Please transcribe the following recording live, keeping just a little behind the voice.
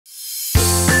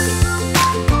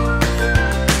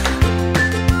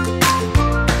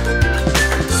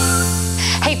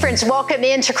Friends, welcome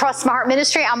into Cross My Heart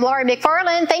Ministry. I'm Laurie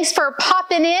McFarland. Thanks for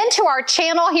popping into our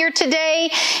channel here today.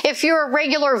 If you're a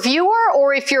regular viewer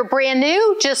or if you're brand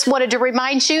new, just wanted to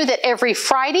remind you that every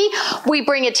Friday we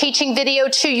bring a teaching video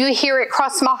to you here at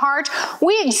Cross My Heart.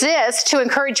 We exist to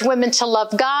encourage women to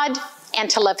love God and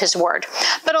to love His Word.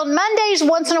 But on Mondays,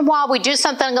 once in a while, we do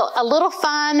something a little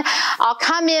fun. I'll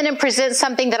come in and present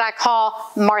something that I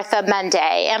call Martha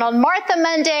Monday. And on Martha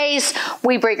Mondays,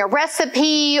 we bring a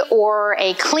recipe or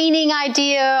a cleaning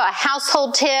idea, a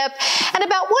household tip, and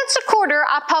about once a quarter,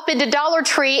 I pop into Dollar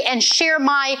Tree and share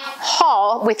my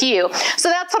haul with you. So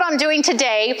that's what I'm doing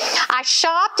today. I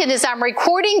shopped, and as I'm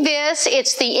recording this,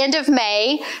 it's the end of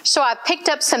May, so I picked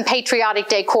up some patriotic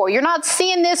decor. You're not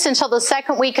seeing this until the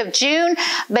second week of June,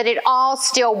 but it all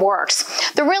still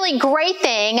works. The really great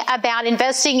thing about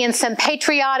investing in some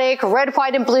patriotic red,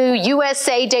 white, and blue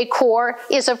USA decor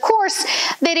is, of course,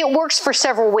 that it works for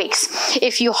several weeks.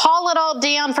 If you haul it all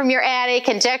down from your attic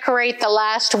and decorate the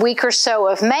last week or so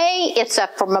of May, it's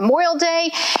up for Memorial Day,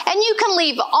 and you can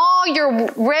leave all your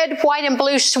red, white, and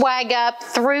blue swag up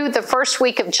through the first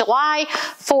week of July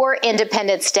for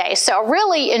Independence Day. So I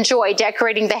really enjoy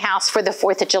decorating the house for the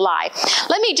 4th of July.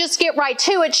 Let me just get right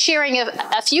to it, sharing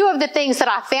a few of the things that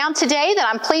I found today that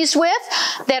I'm pleased with,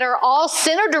 that are all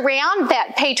centered around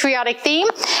that patriotic theme.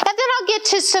 And then I'll get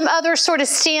to some other sort of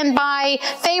standby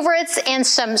favorites and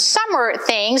some summer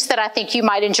things that I think you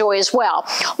might enjoy as well.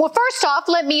 Well, first off,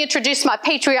 let me introduce my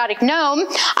patriotic gnome.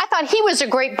 I thought he was a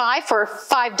great buy for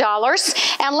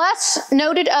 $5. Unless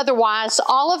noted otherwise,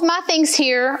 all of my things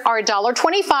here are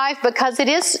 $1.25 because it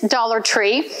is Dollar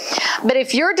Tree. But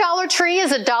if your Dollar Tree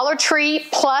is a Dollar Tree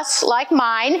Plus like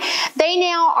mine, they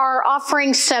now are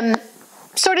offering some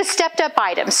sort of stepped up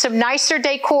items, some nicer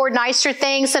decor, nicer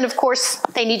things, and of course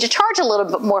they need to charge a little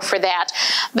bit more for that.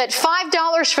 But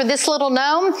 $5 for this little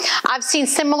gnome, I've seen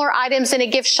similar items in a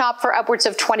gift shop for upwards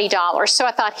of $20. So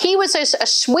I thought he was a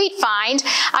sweet find.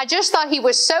 I just thought he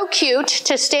was so cute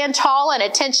to stand tall and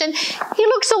attention. He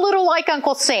looks a little like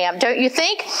Uncle Sam, don't you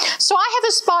think? So I have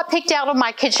a spot picked out of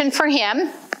my kitchen for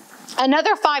him.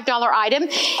 Another $5 item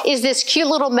is this cute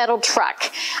little metal truck.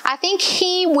 I think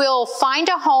he will find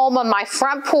a home on my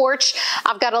front porch.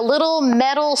 I've got a little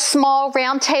metal small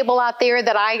round table out there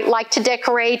that I like to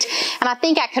decorate, and I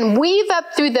think I can weave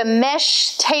up through the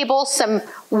mesh table some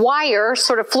wire,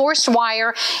 sort of fluoresced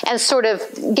wire, and sort of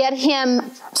get him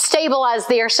stabilized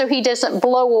there so he doesn't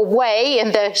blow away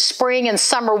in the spring and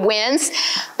summer winds.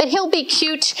 But he'll be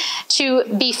cute to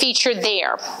be featured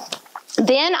there.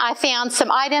 Then I found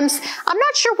some items. I'm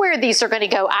not sure where these are going to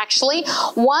go, actually.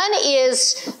 One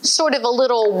is sort of a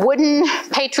little wooden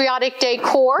patriotic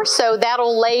decor, so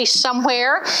that'll lay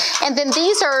somewhere. And then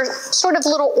these are sort of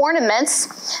little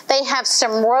ornaments. They have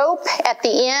some rope at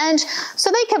the end, so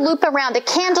they could loop around a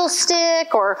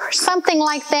candlestick or something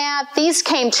like that. These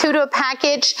came 2 to a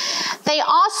package. They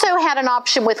also had an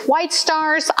option with white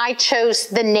stars. I chose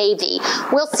the navy.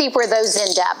 We'll see where those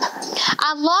end up.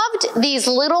 I loved these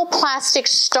little plastic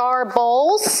star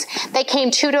bowls. They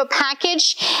came 2 to a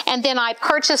package, and then I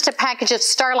purchased a package of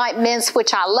Starlight mints,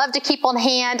 which I love to keep on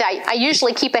hand. I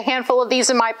usually keep a handful of these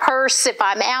in my purse if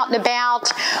I'm out and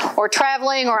about or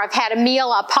traveling, or I've had a meal.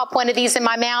 I'll pop one of these in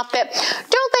my mouth. But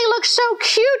don't they look so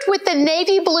cute with the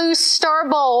navy blue star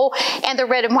bowl and the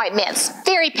red and white mints?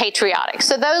 Very patriotic.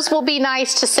 So those will be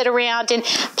nice to sit around in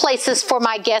places for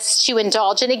my guests to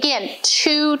indulge. And again,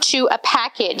 2 to a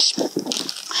package.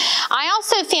 I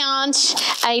also found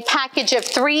a package of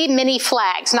 3 mini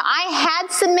flags. Now, I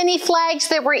had some mini flags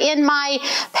that were in my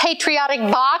patriotic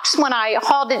box when I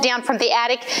hauled it down from the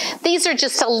attic. These are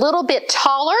just a little bit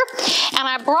taller, and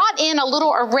I brought in a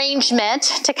little arrangement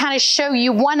to kind of show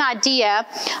you one idea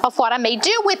of what I may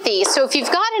do with these. So if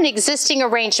you've got an existing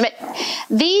arrangement,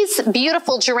 these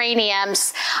beautiful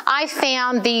geraniums, I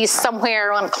found these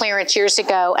somewhere on clearance years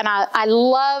ago, and I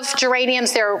love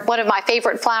geraniums. They're one of my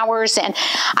favorite flowers, and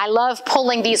I love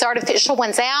pulling these artificial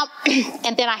ones out.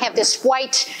 And then I have this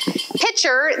white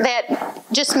picture that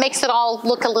just makes it all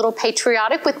look a little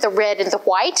patriotic with the red and the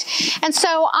white. And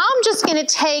so I'm just going to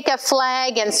take a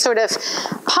flag and sort of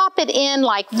pop it in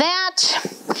like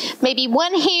that. Maybe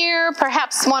one here,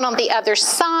 perhaps one on the other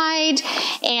side,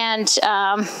 and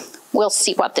we'll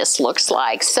see what this looks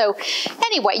like. So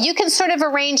anyway, you can sort of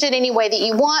arrange it any way that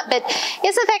you want, but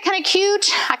isn't that kind of cute?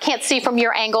 I can't see from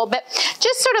your angle, but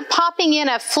just sort of popping in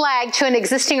a flag to an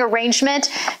existing arrangement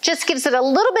just gives it a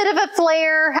little bit of a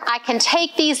flair. I can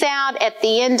take these out at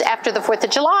the end after the 4th of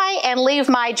July and leave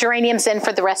my geraniums in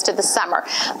for the rest of the summer.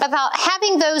 But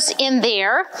having those in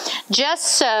there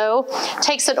just so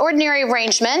takes an ordinary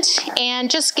arrangement and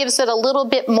just gives it a little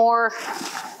bit more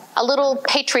a little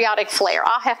patriotic flair.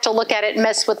 I'll have to look at it and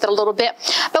mess with it a little bit,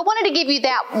 but wanted to give you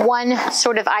that one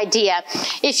sort of idea.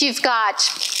 If you've got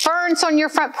ferns on your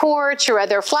front porch or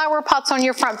other flower pots on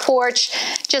your front porch,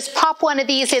 just pop one of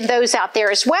these in those out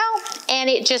there as well, and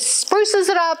it just spruces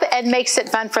it up and makes it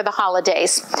fun for the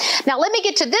holidays. Now let me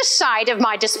get to this side of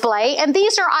my display, and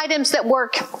these are items that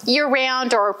work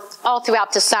year-round or all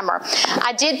throughout the summer.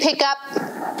 I did pick up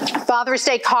Father's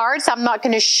Day cards. I'm not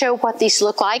going to show what these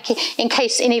look like in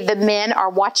case any of the men are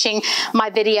watching my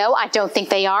video. I don't think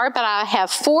they are, but I have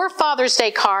 4 Father's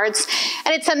Day cards,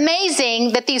 and it's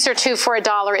amazing that these are 2 for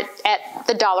 $1 at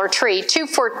the Dollar Tree. 2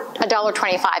 for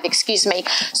 $1.25, excuse me.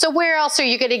 So where else are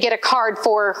you going to get a card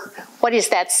for, what is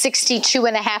that,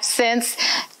 62.5 cents?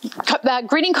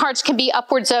 Greeting cards can be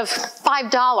upwards of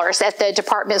 $5 at the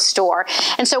department store.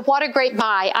 And so what a great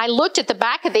buy. I looked at the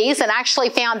back of these and actually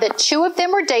found that 2 of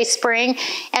them are Dayspring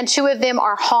and 2 of them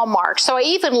are Hallmark. So I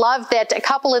even love that a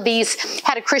couple of these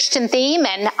had a Christian theme,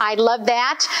 and I love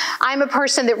that. I'm a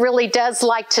person that really does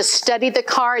like to study the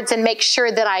cards and make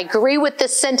sure that I agree with the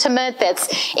sentiment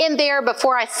that's in there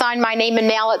before I sign my name and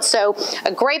mail it. So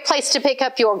a great place to pick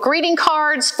up your greeting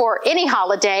cards for any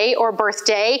holiday or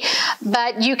birthday,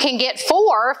 but you can get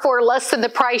 4 for less than the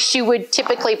price you would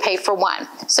typically pay for 1.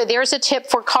 So there's a tip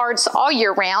for cards all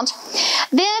year round.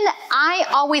 Then I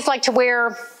always like to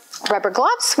wear rubber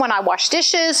gloves when I wash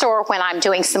dishes or when I'm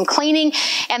doing some cleaning,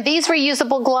 and these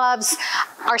reusable gloves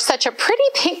are such a pretty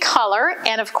pink color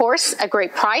and of course a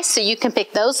great price, so you can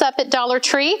pick those up at Dollar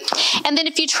Tree. And then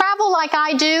if you travel like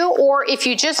I do, or if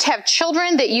you just have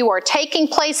children that you are taking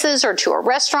places or to a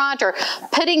restaurant or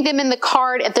putting them in the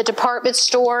cart at the department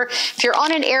store, if you're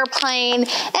on an airplane,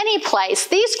 any place,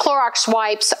 these Clorox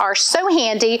wipes are so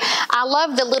handy. I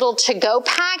love the little to-go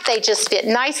pack. They just fit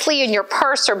nicely in your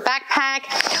purse or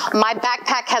backpack. My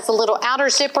backpack has a little outer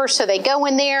zipper, so they go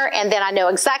in there, and then I know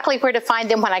exactly where to find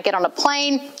them when I get on a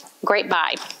plane. Great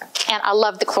buy. And I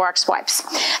love the Clorox wipes.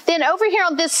 Then over here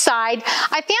on this side,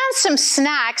 I found some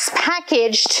snacks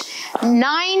packaged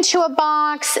 9 to a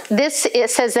box. This, it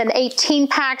says an 18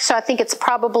 pack, so I think it's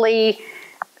probably,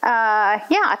 yeah,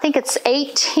 I think it's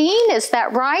 18. Is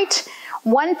that right?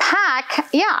 1 pack.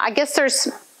 Yeah, I guess there's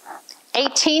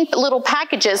 18 little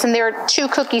packages, and there are 2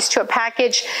 cookies to a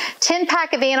package, 10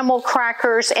 pack of animal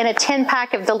crackers, and a 10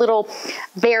 pack of the little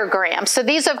Bear Grams. So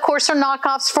these, of course, are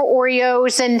knockoffs for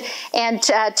Oreos and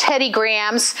Teddy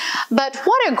Grahams. But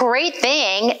what a great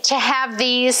thing to have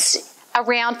these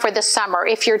around for the summer.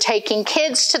 If you're taking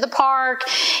kids to the park,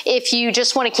 if you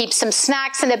just want to keep some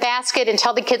snacks in the basket and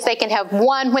tell the kids they can have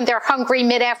one when they're hungry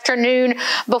mid-afternoon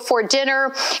before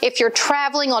dinner. If you're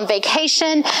traveling on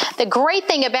vacation, the great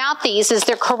thing about these is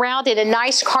they're corralled in a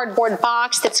nice cardboard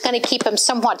box that's going to keep them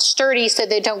somewhat sturdy so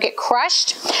they don't get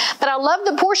crushed. But I love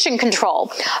the portion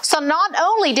control. So not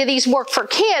only do these work for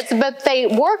kids, but they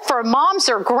work for moms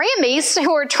or Grammies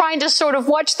who are trying to sort of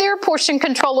watch their portion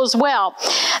control as well.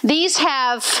 These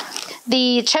have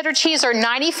the cheddar cheese are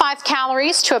 95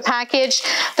 calories to a package.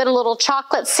 Then a little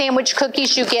chocolate sandwich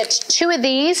cookies, you get 2 of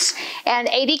these and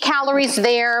 80 calories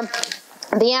there.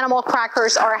 The animal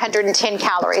crackers are 110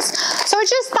 calories. So I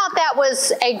just thought that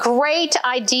was a great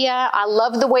idea. I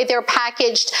love the way they're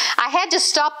packaged. I had to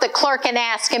stop the clerk and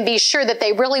ask and be sure that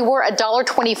they really were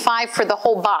 $1.25 for the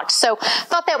whole box. So I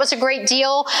thought that was a great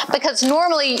deal, because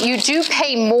normally you do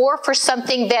pay more for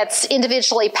something that's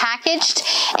individually packaged.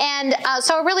 And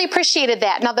so I really appreciated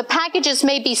that. Now the packages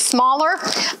may be smaller,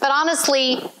 but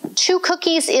honestly, 2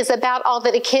 cookies is about all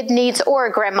that a kid needs or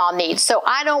a grandma needs. So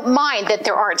I don't mind that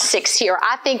there aren't 6 here.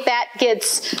 I think that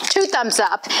gets 2 thumbs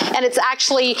up, and it's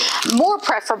actually more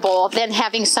preferable than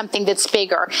having something that's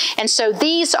bigger. And so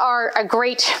these are a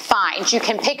great find. You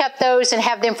can pick up those and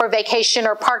have them for vacation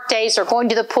or park days or going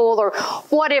to the pool or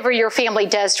whatever your family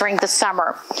does during the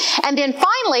summer. And then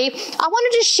finally, I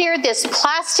wanted to share this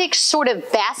plastic sort of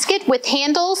basket with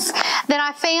handles that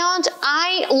I found.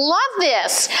 I love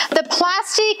this. The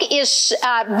plastic is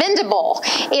bendable.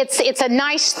 It's a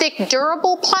nice, thick,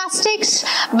 durable plastics,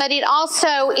 but it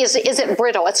also isn't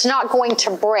brittle. It's not going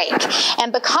to break.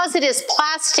 And because it is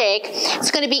plastic,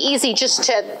 it's going to be easy just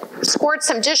to squirt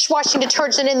some dishwashing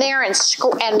detergent in there and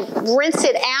rinse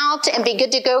it out and be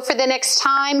good to go for the next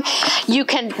time. You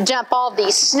can dump all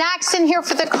these snacks in here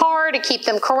for the car to keep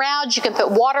them corralled. You can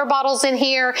put water bottles in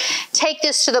here. Take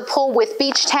this to the pool with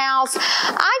beach towels.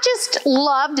 I just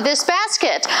loved this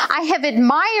basket. I have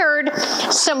admired admired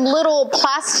some little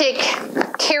plastic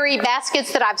carry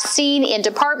baskets that I've seen in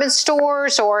department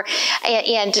stores or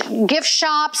and gift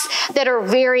shops that are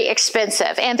very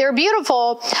expensive, and they're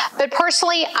beautiful, but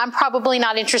personally I'm probably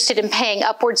not interested in paying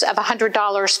upwards of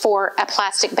 $100 for a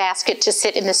plastic basket to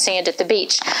sit in the sand at the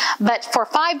beach. But for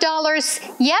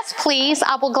 $5, yes please,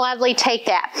 I will gladly take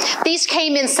that. These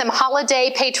came in some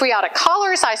holiday patriotic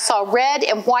colors. I saw red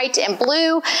and white and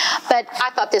blue, but I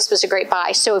thought this was a great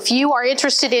buy. So if you are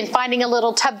interested in finding a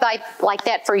little tub like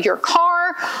that for your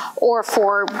car, or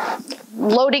for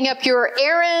loading up your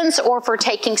errands, or for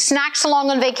taking snacks along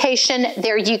on vacation,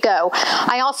 there you go.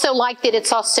 I also like that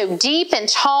it's also deep and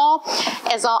tall,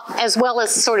 as well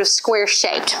as sort of square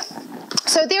shaped.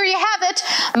 So there you have it,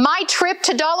 my trip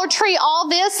to Dollar Tree, all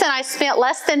this, and I spent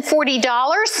less than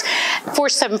 $40 for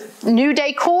some new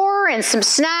decor and some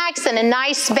snacks and a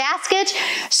nice basket.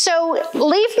 So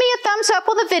leave me a thumbs up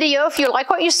on the video if you like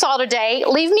what you saw today.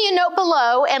 Leave me a note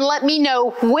below and let me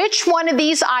know which one of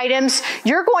these items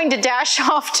you're going to dash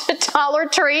off to Dollar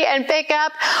Tree and pick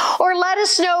up, or let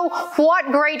us know what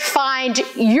great find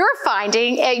you're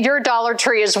finding at your Dollar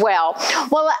Tree as well.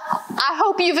 Well, I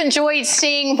hope you've enjoyed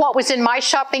seeing what was in my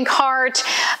shopping cart,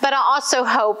 but I also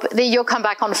hope that you'll come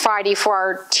back on Friday for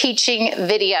our teaching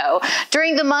video.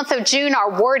 During the month of June,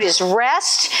 our word is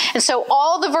rest, and so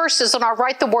all the verses on our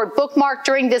Write the Word bookmark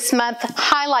during this month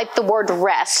highlight the word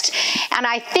rest. And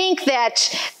I think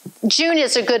that June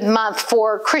is a good month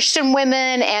for Christian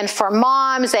women and for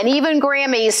moms and even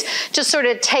Grammies to sort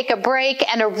of take a break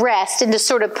and a rest and to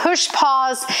sort of push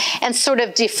pause and sort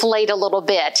of deflate a little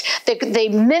bit. The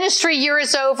ministry year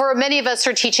is over. Many of us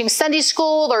are teaching Sunday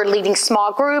school or leading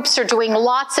small groups or doing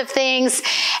lots of things.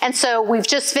 And so we've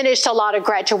just finished a lot of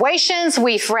graduations.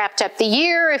 We've wrapped up the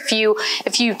year. If you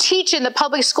teach in the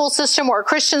public school system or a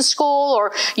Christian school,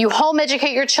 or you home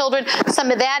educate your children,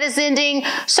 some of that is ending.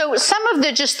 So some of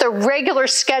the regular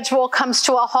schedule comes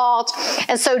to a halt.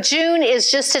 And so June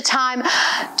is just a time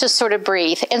to sort of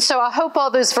breathe. And so I hope all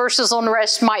those verses on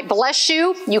rest might bless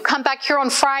you. You come back here on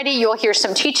Friday, you'll hear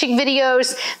some teaching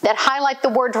videos that highlight the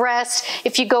word rest.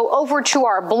 If you go over to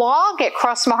our blog at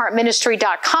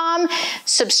crossmyheartministry.com,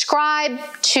 subscribe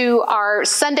to our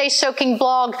Sunday Soaking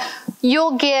blog,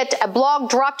 you'll get a blog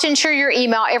dropped into your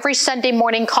email every Sunday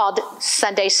morning called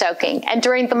Sunday Soaking. And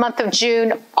during the month of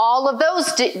June, all of those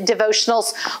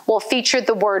devotionals will feature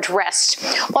the word rest.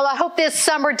 Well, I hope this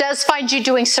summer does find you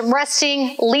doing some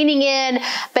resting, leaning in,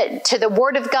 but to the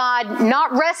Word of God,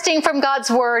 not resting from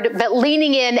God's Word, but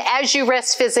leaning in as you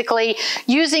rest physically,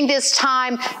 using this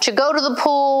time to go to the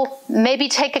pool, maybe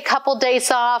take a couple days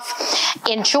off,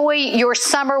 enjoy your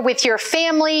summer with your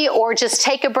family, or just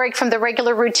take a break from the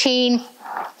regular routine.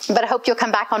 But I hope you'll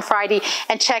come back on Friday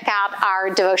and check out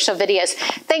our devotional videos.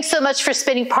 Thanks so much for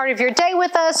spending part of your day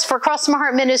with us. For Cross My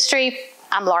Heart Ministry,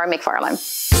 I'm Laura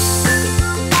McFarland.